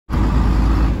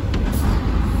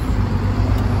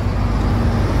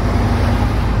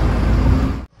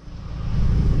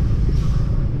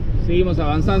Seguimos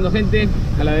avanzando, gente.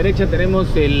 A la derecha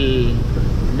tenemos el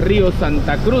río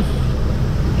Santa Cruz,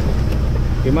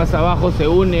 que más abajo se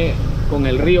une con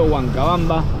el río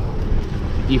Huancabamba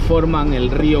y forman el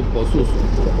río Posuso.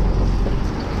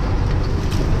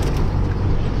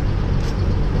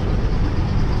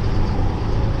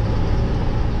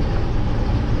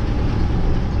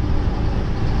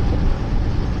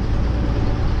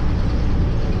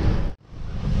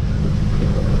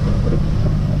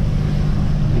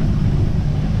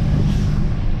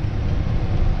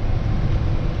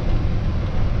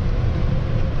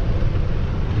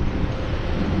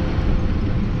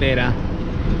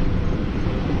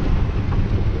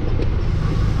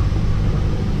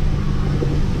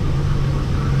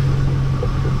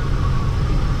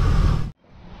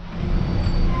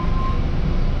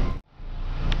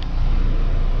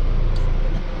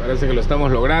 Parece que lo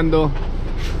estamos logrando.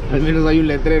 Al menos hay un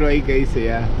letrero ahí que dice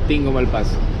ya tingo mal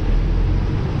paso.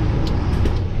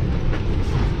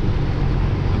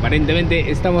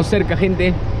 Aparentemente estamos cerca,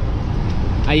 gente,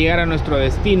 a llegar a nuestro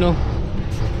destino.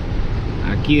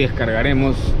 Aquí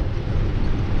descargaremos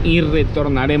y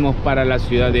retornaremos para la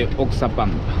ciudad de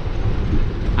Oxapampa.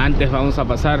 Antes vamos a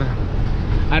pasar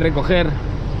a recoger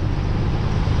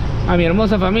a mi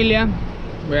hermosa familia.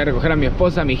 Voy a recoger a mi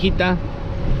esposa, a mi hijita.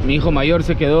 Mi hijo mayor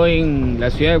se quedó en la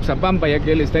ciudad de Oxapampa, ya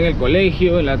que él está en el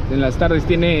colegio. En las tardes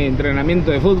tiene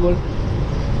entrenamiento de fútbol.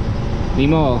 Ni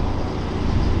modo.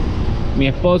 Mi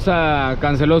esposa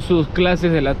canceló sus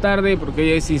clases de la tarde porque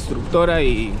ella es instructora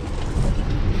y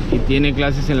tiene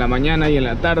clases en la mañana y en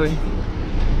la tarde.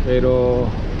 Pero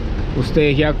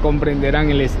ustedes ya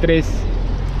comprenderán el estrés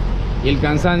y el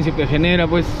cansancio que genera,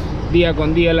 pues, día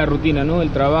con día la rutina, ¿no? El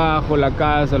trabajo, la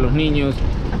casa, los niños,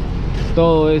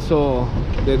 todo eso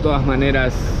de todas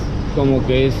maneras como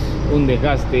que es un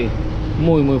desgaste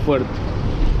muy fuerte.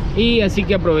 Y así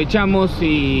que aprovechamos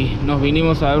y nos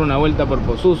vinimos a dar una vuelta por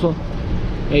Posuso.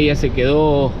 Ella se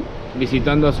quedó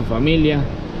visitando a su familia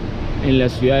en la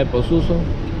ciudad de Posuso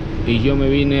y yo me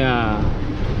vine a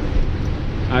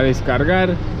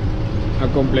descargar, a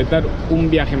completar un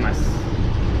viaje más.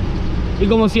 Y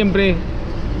como siempre,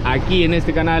 aquí en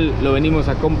este canal lo venimos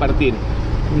a compartir.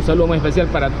 Un saludo muy especial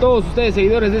para todos ustedes,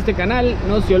 seguidores de este canal.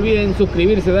 No se olviden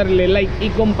suscribirse, darle like y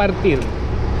compartir.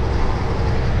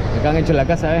 Acá han hecho la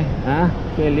casa, ¿eh? Ah,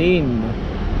 qué lindo.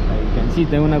 La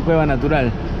virgencita en una cueva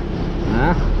natural.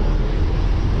 Ah.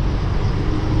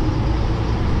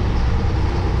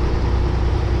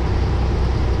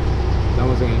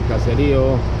 Estamos en el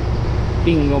caserío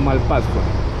Tingo Malpaso.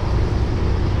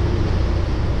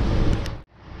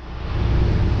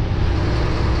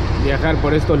 Viajar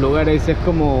por estos lugares es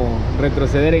como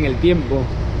retroceder en el tiempo.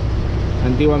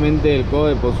 Antiguamente el codo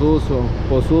de Posuso,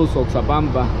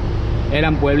 Oxapampa,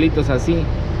 eran pueblitos así.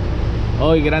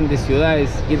 Hoy grandes ciudades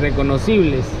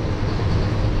irreconocibles.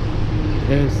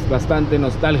 Es bastante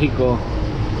nostálgico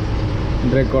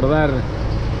recordar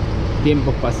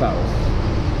tiempos pasados.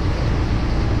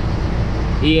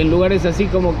 Y en lugares así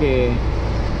como que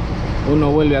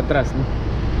uno vuelve atrás, ¿no?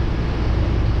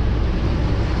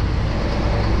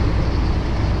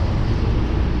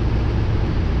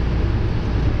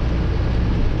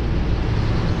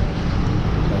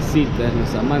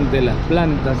 Los amantes de las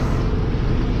plantas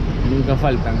nunca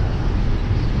faltan.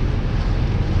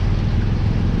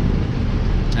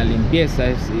 La limpieza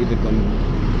es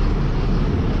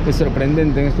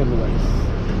sorprendente en estos lugares.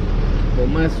 Por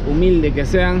más humilde que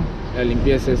sean, la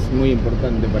limpieza es muy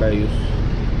importante para ellos.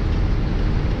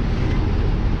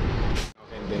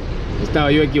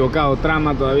 Estaba yo equivocado.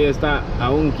 Trama todavía está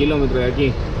a 1 kilómetro de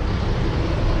aquí,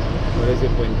 por ese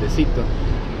puentecito.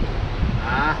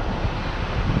 Ah.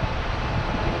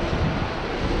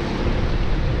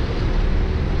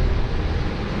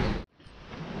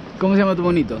 ¿Cómo se llama tu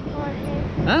bonito?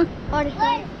 Jorge. ¿Ah?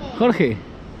 Jorge. Jorge.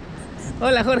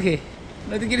 Hola, Jorge.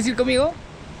 ¿No te quieres ir conmigo?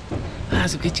 Ah,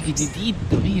 su qué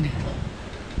chiquitito, mira.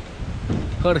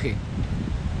 Jorge.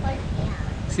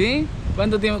 ¿Sí?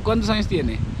 ¿Cuántos años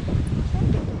tiene?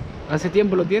 ¿Hace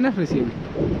tiempo lo tienes recién?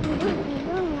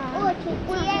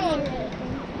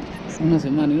 Una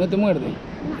semana. ¿Y no te muerde?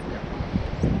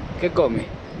 ¿Qué come?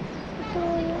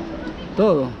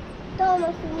 Todo. Toma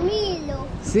su Milo.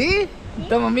 ¿Sí?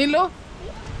 ¿Toma Milo?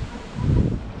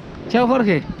 Chao,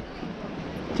 Jorge.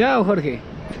 Chao, Jorge.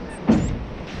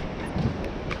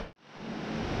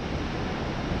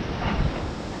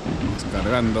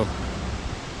 Descargando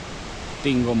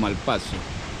Tingo Malpaso.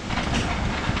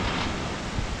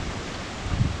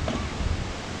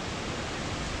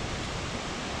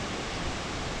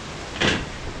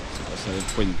 Pasa el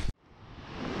puente.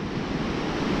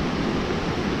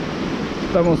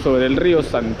 Estamos sobre el río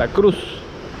Santa Cruz.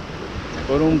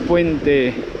 por un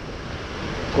puente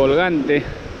colgante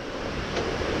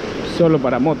solo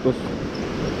para motos.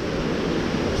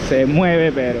 Se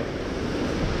mueve, pero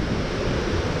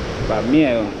da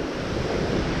miedo.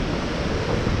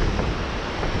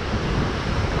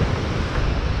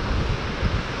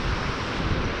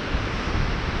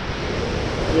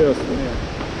 Dios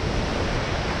mío.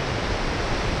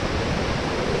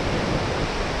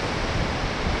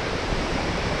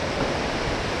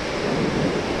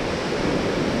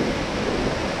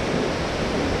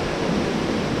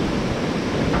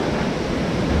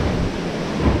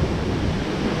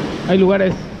 Hay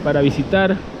lugares para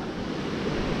visitar,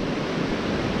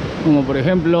 como por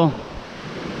ejemplo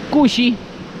Cushi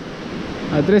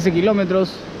a 13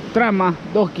 kilómetros, Trama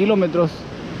 2 kilómetros,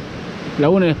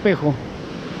 Laguna del Espejo,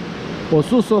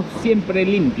 Posuso siempre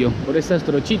limpio. Por esas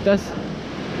trochitas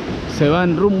se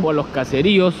van rumbo a los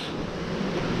caseríos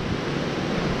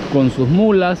con sus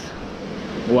mulas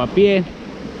o a pie.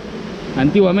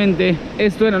 Antiguamente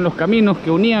estos eran los caminos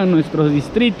que unían nuestros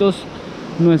distritos,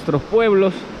 nuestros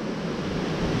pueblos.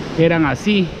 Eran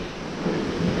así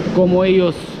como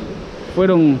ellos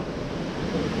fueron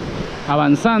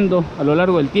avanzando a lo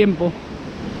largo del tiempo,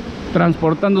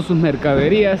 transportando sus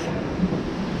mercaderías,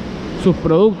 sus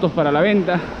productos para la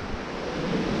venta.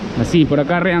 Así, por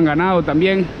acá arrean ganado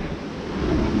también.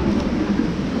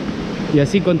 Y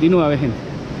así continúa, ve, gente.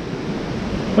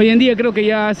 Hoy en día creo que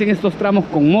ya hacen estos tramos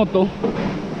con moto.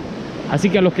 Así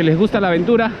que a los que les gusta la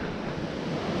aventura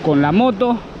con la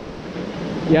moto,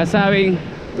 ya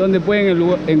saben dónde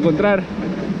pueden encontrar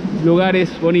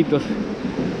lugares bonitos.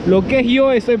 Lo que es,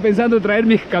 yo estoy pensando en traer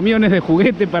mis camiones de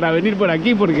juguete para venir por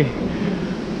aquí, porque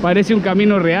parece un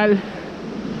camino real.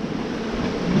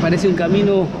 Parece un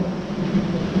camino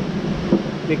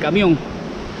de camión.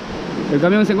 El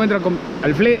camión se encuentra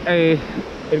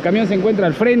el camión se encuentra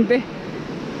al frente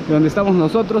de donde estamos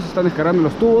nosotros. Están descargando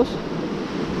los tubos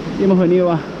y hemos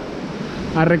venido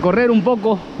a recorrer un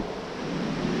poco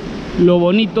lo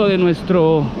bonito de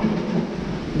nuestro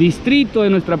distrito, de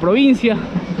nuestra provincia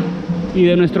y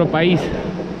de nuestro país.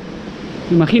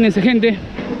 Imagínense, gente,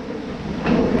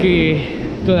 que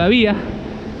todavía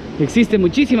existe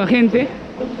muchísima gente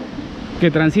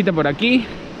que transita por aquí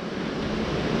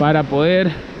para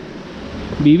poder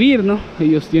vivir, ¿no?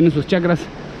 Ellos tienen sus chacras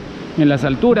en las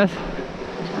alturas,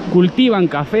 cultivan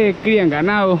café, crían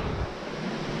ganado.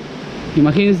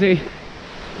 Imagínense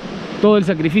todo el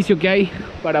sacrificio que hay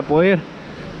para poder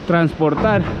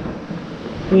transportar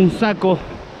un saco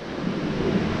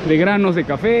de granos de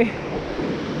café,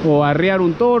 o arrear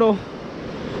un toro,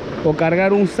 o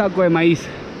cargar un saco de maíz.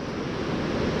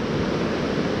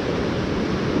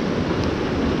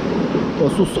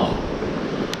 Posuso.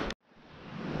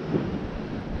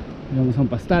 Vamos a un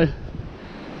pastal.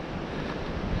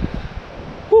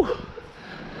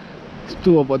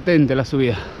 Estuvo potente la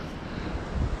subida.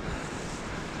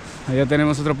 Allá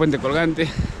tenemos otro puente colgante.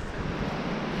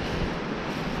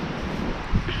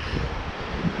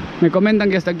 Me comentan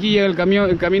que hasta aquí llega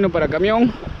el camino para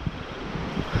camión.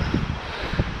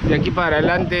 De aquí para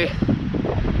adelante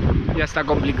ya está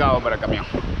complicado para camión.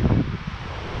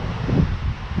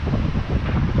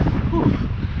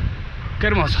 Qué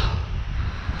hermoso.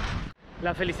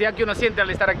 La felicidad que uno siente al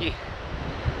estar aquí.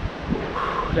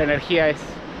 La energía es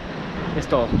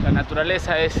todo. La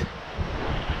naturaleza es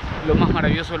lo más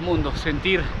maravilloso del mundo.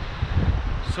 Sentir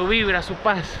su vibra, su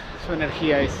paz, su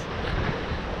energía es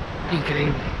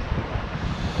increíble.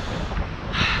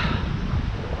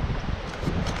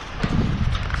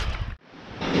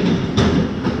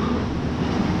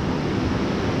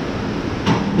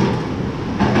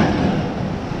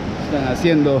 Están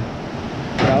haciendo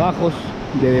trabajos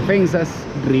de defensas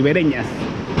ribereñas.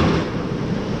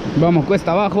 Vamos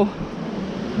cuesta abajo,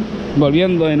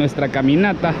 volviendo de nuestra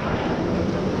caminata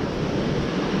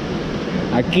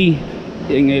aquí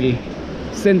en el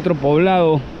centro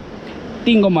poblado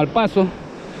Tingo, Paso.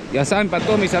 Ya saben, para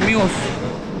todos mis amigos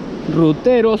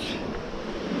ruteros,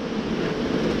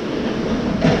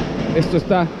 esto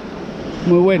está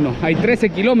muy bueno. Hay 13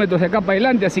 kilómetros de acá para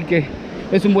adelante, así que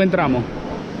es un buen tramo.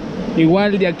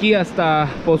 Igual de aquí hasta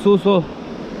Posuso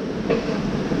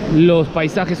los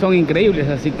paisajes son increíbles,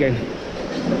 así que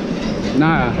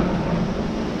nada,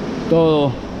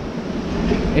 todo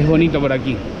es bonito por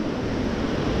aquí.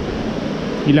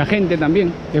 Y la gente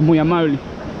también es muy amable.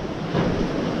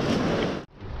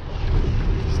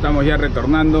 Estamos ya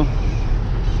retornando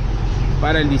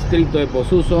para el distrito de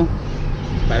Posuso,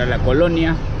 para la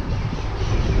colonia.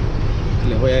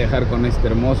 Les voy a dejar con este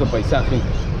hermoso paisaje.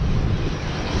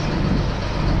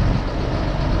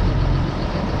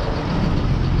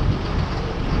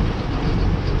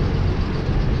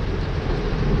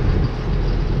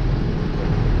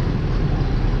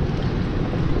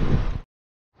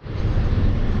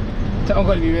 Estamos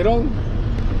con el biberón.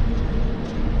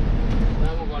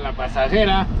 Estamos con la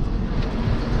pasajera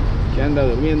que anda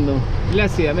durmiendo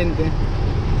plácidamente.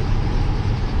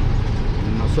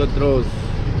 Nosotros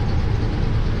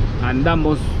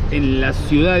andamos en la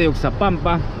ciudad de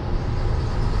Oxapampa.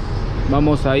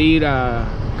 Vamos a ir a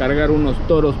cargar unos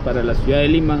toros para la ciudad de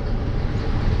Lima.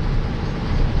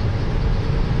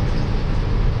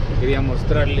 Quería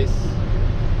mostrarles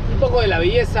un poco de la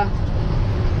belleza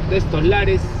de estos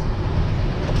lares.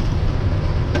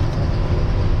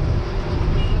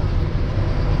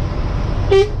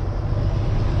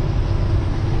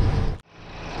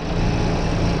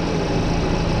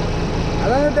 ¿A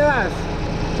dónde te vas?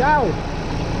 Chao.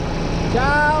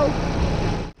 Chao.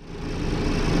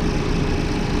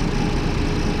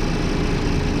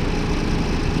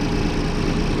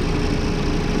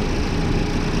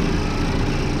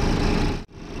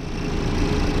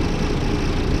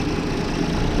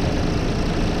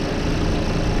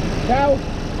 Chao.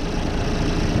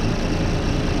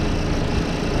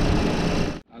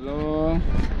 Aló.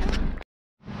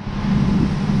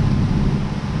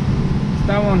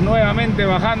 Estamos nuevamente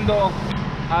bajando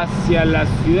hacia la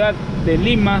ciudad de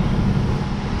Lima.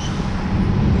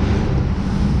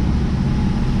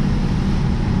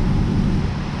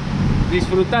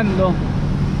 Disfrutando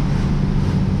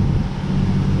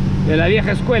de la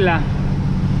vieja escuela,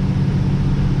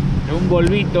 de un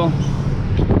volvito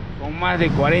con más de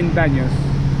 40 años.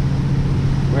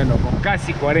 Bueno, con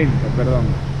casi 40, perdón.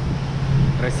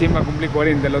 Recién va a cumplir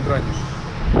 40 el otro año.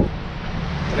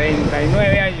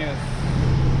 39 años,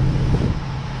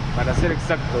 para ser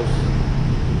exactos.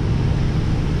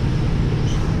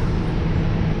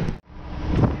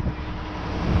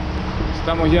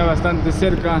 Estamos ya bastante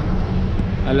cerca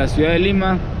a la ciudad de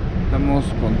Lima. Estamos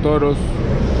con toros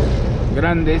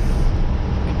grandes.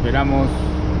 Esperamos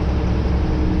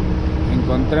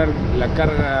encontrar la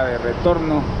carga de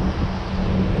retorno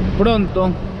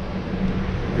pronto.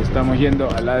 Estamos yendo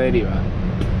a la deriva.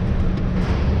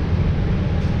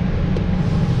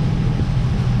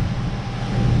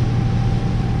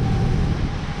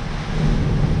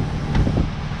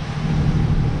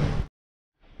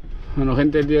 Bueno,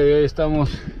 gente, el día de hoy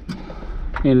estamos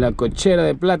en la cochera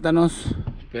de plátanos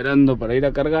esperando para ir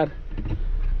a cargar.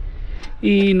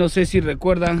 Y no sé si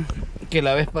recuerdan que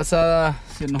la vez pasada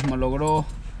se nos malogró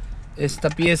esta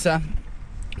pieza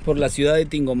por la ciudad de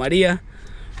Tingo.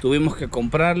 Tuvimos que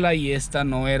comprarla y esta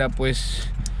no era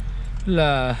pues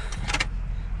la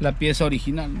pieza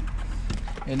original.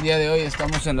 El día de hoy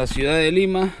estamos en la ciudad de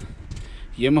Lima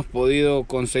y hemos podido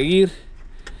conseguir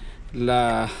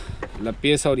la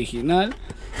pieza original.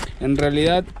 En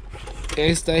realidad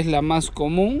esta es la más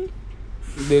común,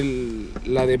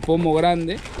 la de pomo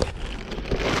grande,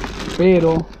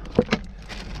 pero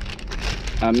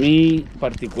a mí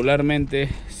particularmente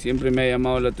siempre me ha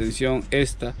llamado la atención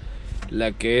esta,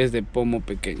 la que es de pomo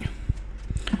pequeño.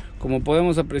 Como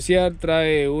podemos apreciar,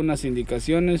 trae unas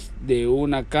indicaciones de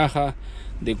una caja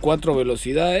de 4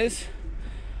 velocidades,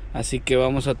 así que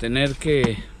vamos a tener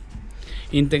que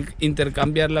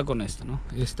intercambiarla con esta, ¿no?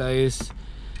 Esta es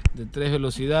de 3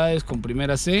 velocidades con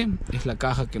primera C, es la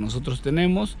caja que nosotros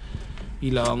tenemos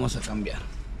y la vamos a cambiar.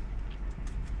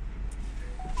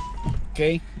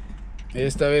 Ok,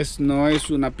 esta vez no es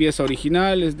una pieza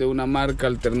original, es de una marca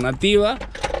alternativa,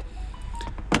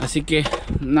 así que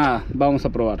nada, vamos a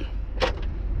probarlo.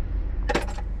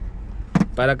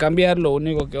 Para cambiar, lo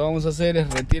único que vamos a hacer es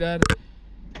retirar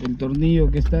el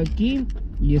tornillo que está aquí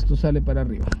y esto sale para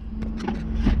arriba.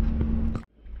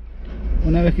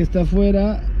 Una vez que está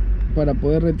afuera, para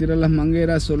poder retirar las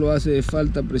mangueras solo hace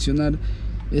falta presionar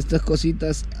estas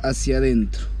cositas hacia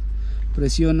adentro.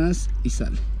 Presionas y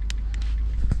sale.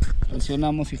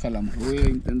 Presionamos y jalamos. Lo voy a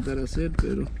intentar hacer,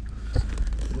 pero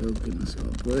creo que no se va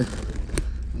a poder.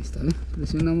 Ahí está, ¿no?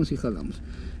 Presionamos y jalamos.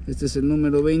 Este es el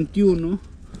número 21.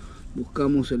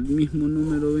 Buscamos el mismo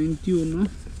número 21,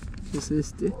 que es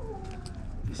este,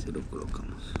 y se lo colocamos.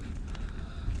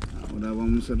 Ahora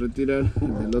vamos a retirar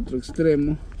el del otro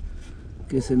extremo,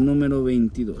 que es el número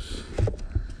 22.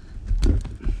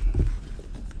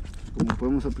 Como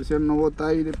podemos apreciar, no bota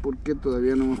aire porque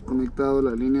todavía no hemos conectado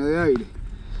la línea de aire.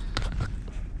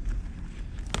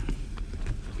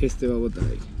 Este va a botar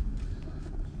aire.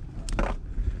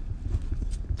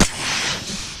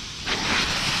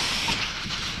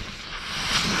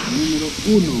 Número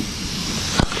 1.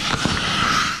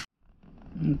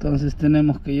 Entonces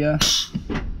tenemos que ya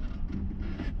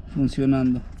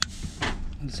funcionando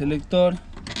el selector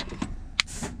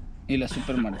y la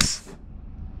supermarca.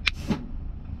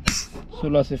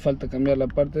 Solo hace falta cambiar la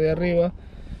parte de arriba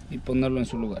y ponerlo en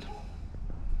su lugar.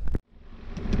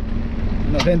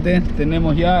 Bueno, gente,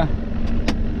 tenemos ya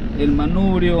el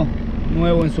manubrio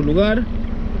nuevo en su lugar.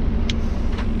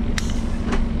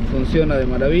 Funciona de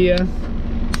maravilla.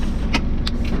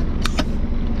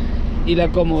 Y la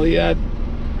comodidad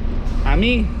a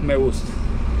mí me gusta.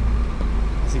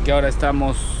 Así que ahora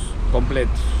estamos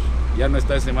completos. Ya no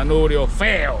está ese manubrio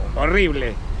feo,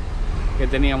 horrible que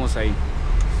teníamos ahí.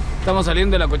 Estamos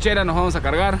saliendo de la cochera, nos vamos a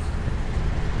cargar.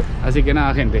 Así que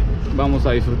nada, gente, vamos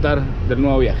a disfrutar del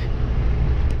nuevo viaje.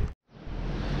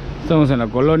 Estamos en la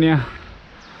colonia.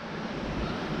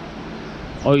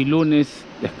 Hoy lunes,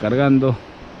 descargando.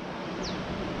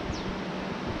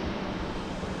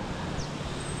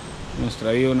 Hemos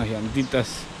traído unas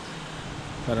llantitas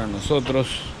para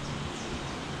nosotros.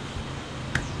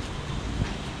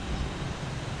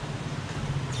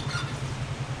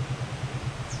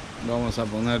 Vamos a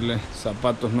ponerle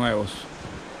zapatos nuevos.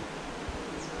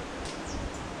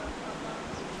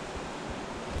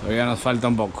 Todavía nos falta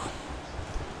un poco.